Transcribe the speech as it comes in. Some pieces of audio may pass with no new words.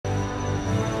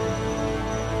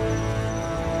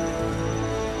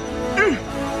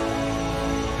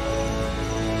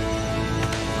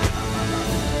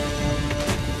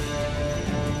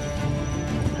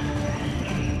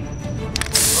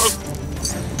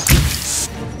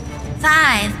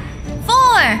5,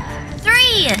 4,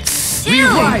 3, 2, We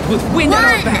ride with wind at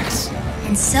our 1. backs.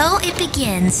 And so it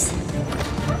begins.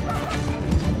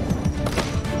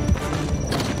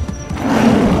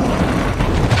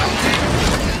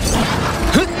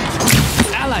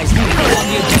 Allies moving on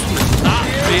the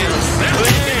objective.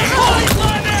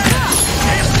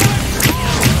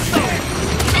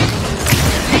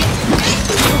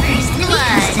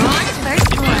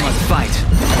 First I blood. must fight.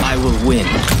 I will win.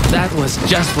 That was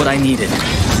just what I needed.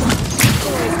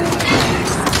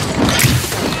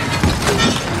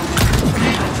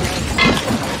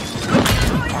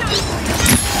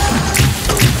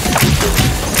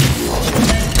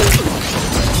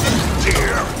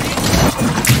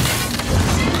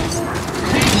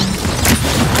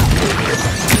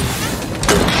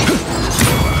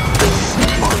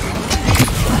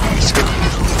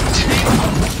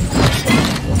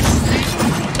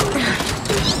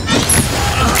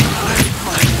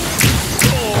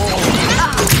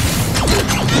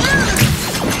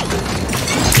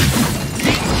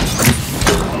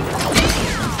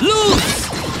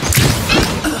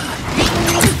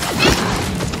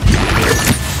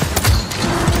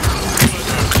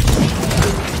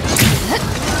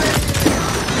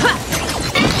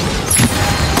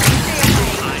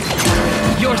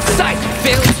 Your sight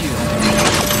failed you.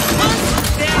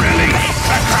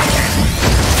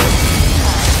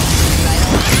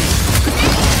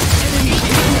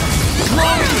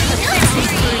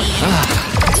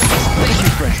 Thank you,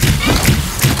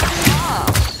 friend.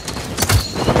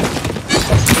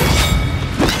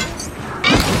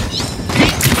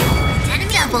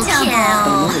 Double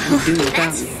kill.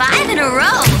 That's 5 in a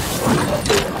row.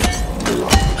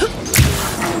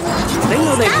 They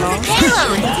know they Stop the lost.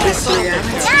 payload. This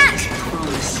reality. Attack.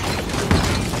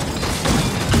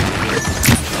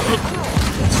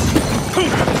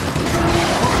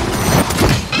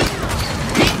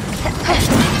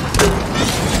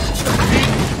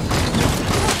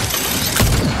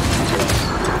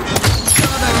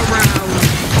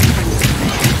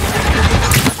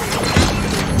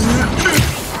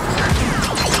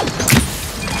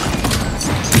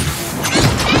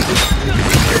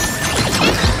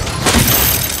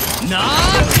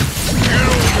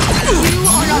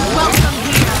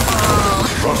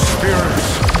 The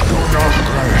spirits do not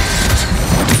rest.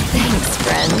 Thanks,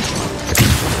 friend.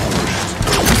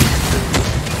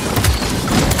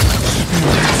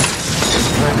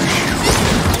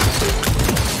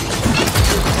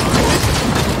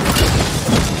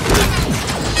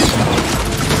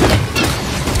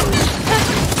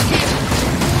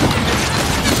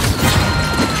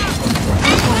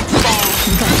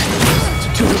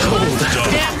 Too cold.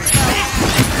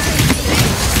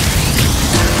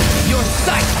 Your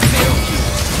sight failed you.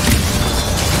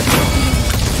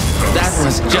 That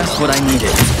was just what I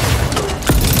needed.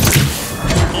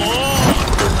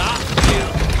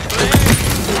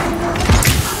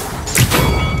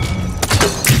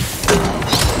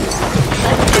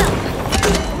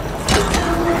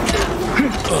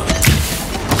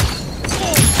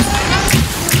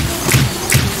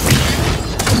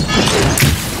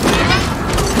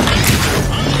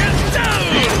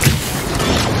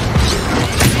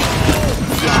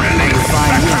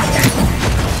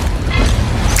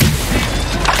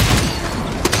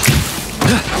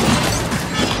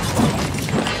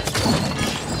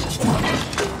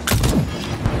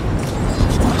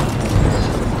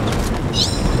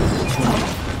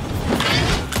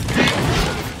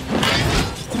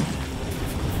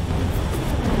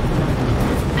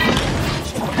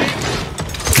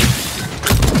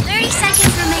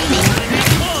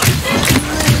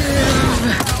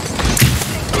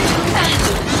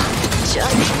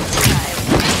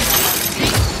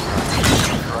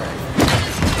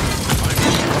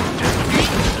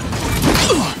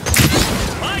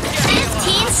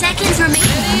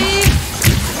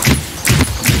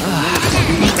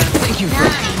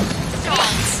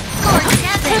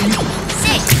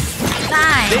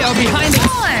 They are behind us.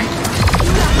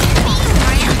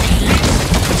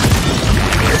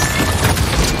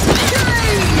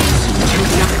 Do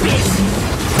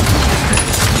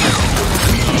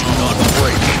not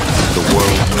break. The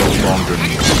world no longer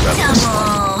needs rebels.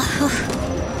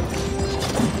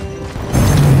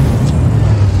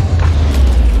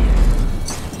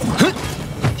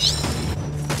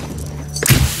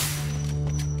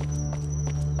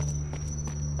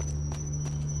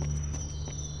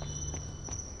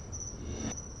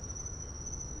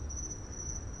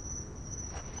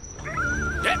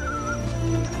 Double.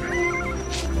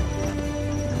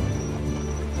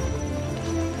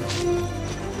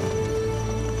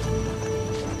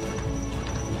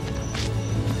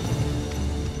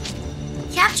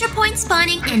 Capture point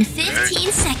spawning in 15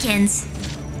 seconds.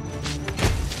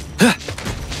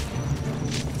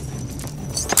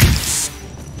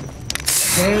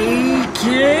 Take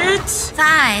it!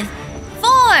 5,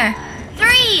 4,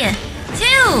 3, 2,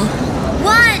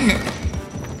 1.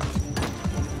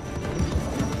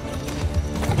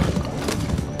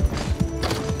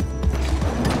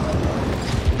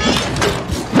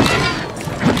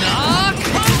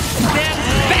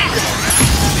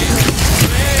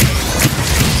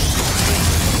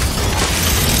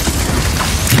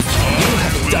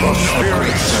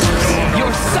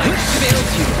 Your sight failed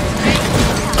you.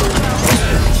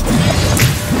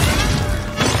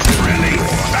 Really?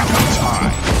 Back on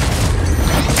time.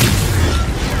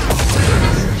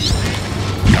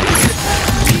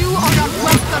 You are not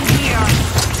welcome here.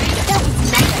 That was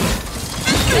nothing.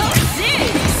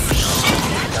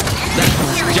 That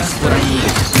was just what I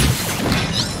needed.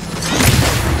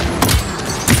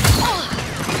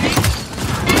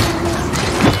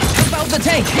 About the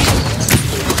tank.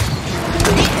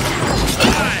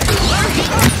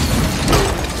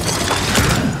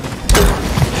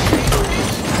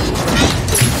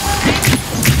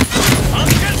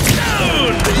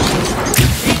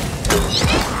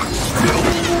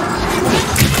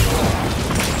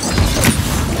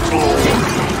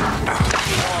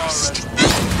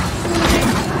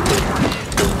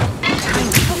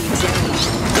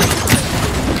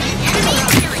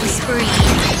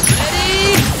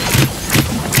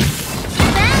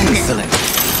 Excellent.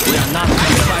 We are not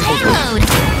survival mode.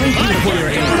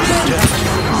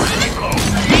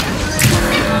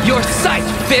 Your sight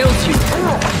failed you.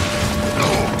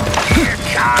 You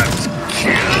can't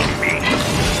kill me.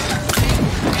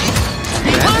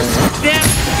 Step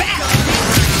back.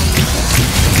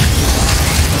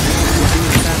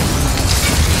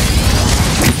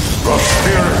 The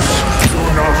spirits do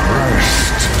not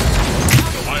rest.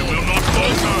 I will not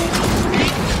falter.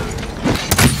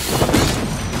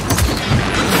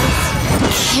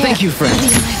 Thank you, friend.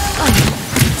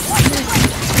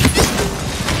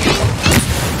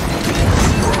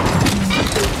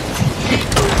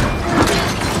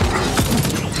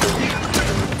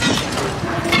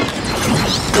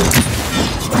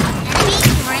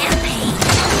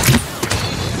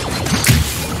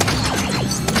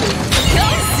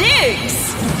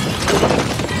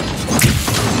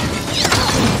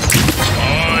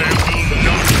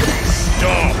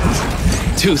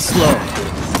 Too slow.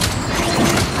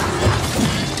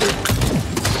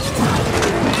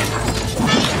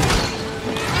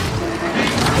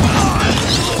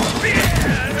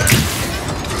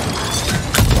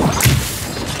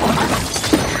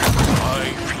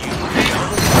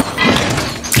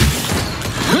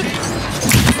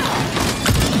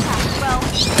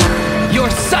 Your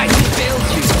sight failed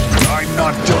you. I'm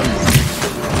not done.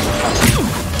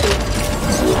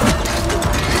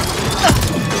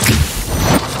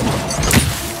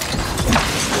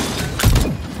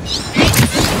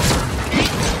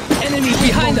 Enemy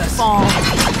behind us.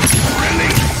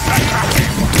 Really?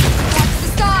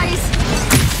 Guys!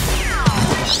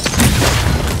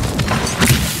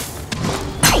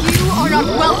 You are not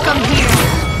welcome here.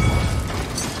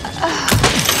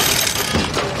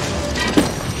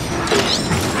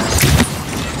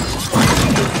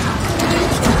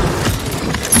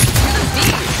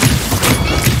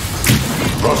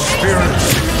 The spirits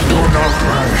do not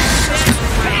rest.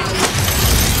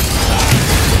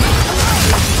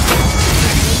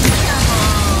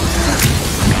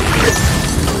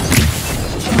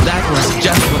 That was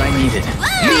just what I needed.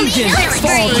 Legions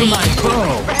fall to my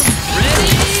bow.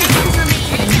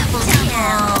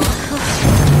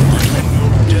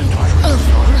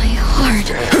 My heart.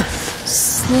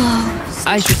 Slow.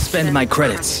 I should spend my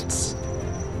credits.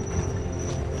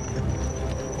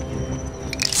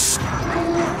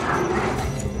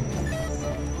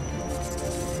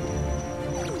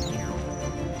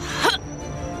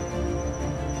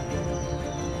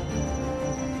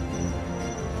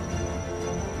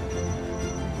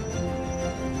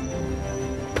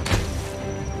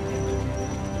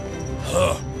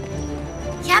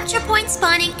 Capture point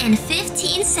spawning in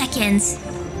 15 seconds.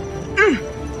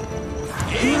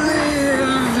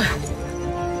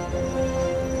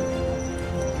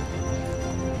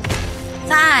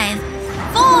 5,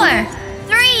 4,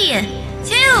 3,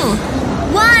 2,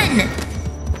 1.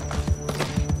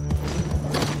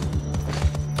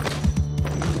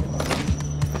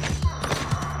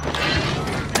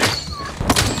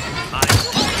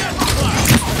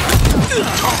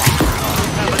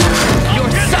 Your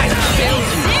sight failed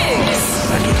you.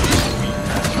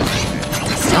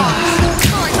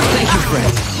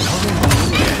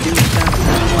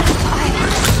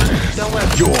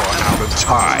 You're out of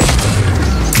time.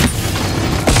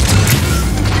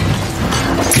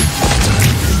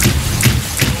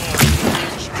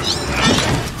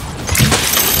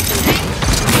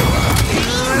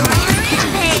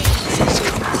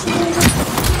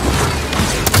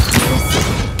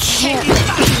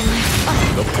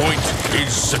 The point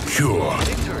is secure.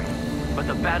 Victory, but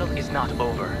the battle is not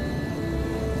over.